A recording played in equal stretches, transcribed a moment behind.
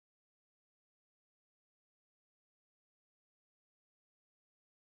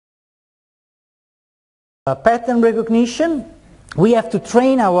Pattern recognition. We have to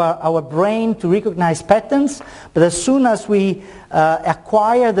train our brain to recognize patterns, but as soon as we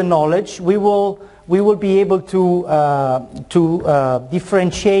acquire the knowledge, we will be able to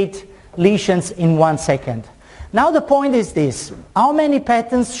differentiate lesions in 1 second. Now the point is this: how many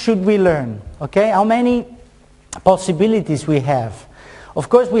patterns should we learn? Okay, how many possibilities we have? Of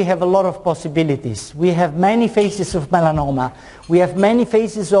course, we have a lot of possibilities. We have many phases of melanoma. We have many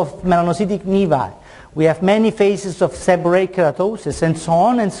phases of melanocytic nevi. We have many phases of seborrheic keratosis, and so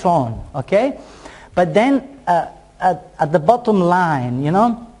on and so on. Okay, but then at the bottom line, you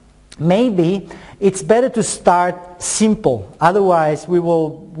know, maybe it's better to start simple. Otherwise, we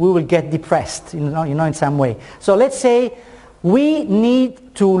will get depressed, you know, in some way. So let's say we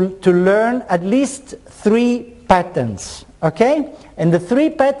need to learn at least 3 patterns. Okay, and the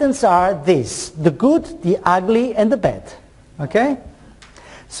 3 patterns are this: the good, the ugly, and the bad. Okay,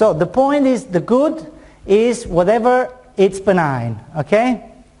 so the point is, the good is whatever it's benign.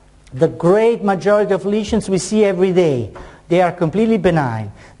 Okay, the great majority of lesions we see every day, they are completely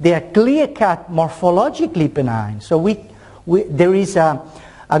benign. They are clear-cut, morphologically benign. So there is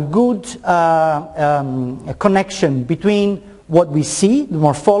a good connection between what we see, the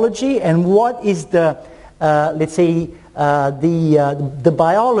morphology, and what is the let's say the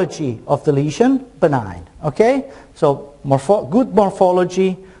biology of the lesion, benign. Okay, so good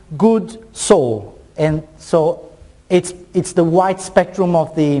morphology, good soul, and so it's the white spectrum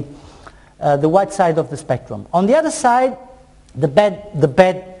of the white side of the spectrum. On the other side, the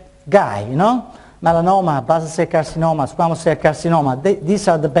bad guy, you know, melanoma, basal cell carcinoma, squamous cell carcinoma. These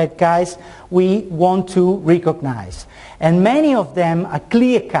are the bad guys we want to recognize, and many of them are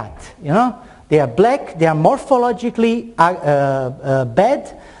clear cut. You know, they are black. They are morphologically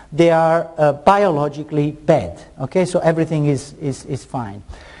bad. They are biologically bad. Okay, so everything is fine.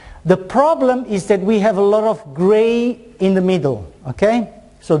 The problem is that we have a lot of gray in the middle. Okay,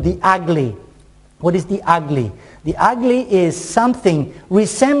 so the ugly. What is the ugly? The ugly is something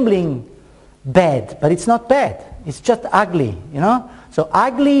resembling bad, but it's not bad. It's just ugly, you know. So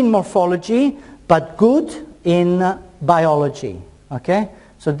ugly in morphology, but good in biology. Okay.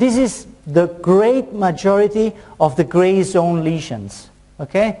 So this is the great majority of the gray zone lesions.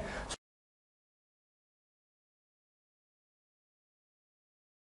 Okay.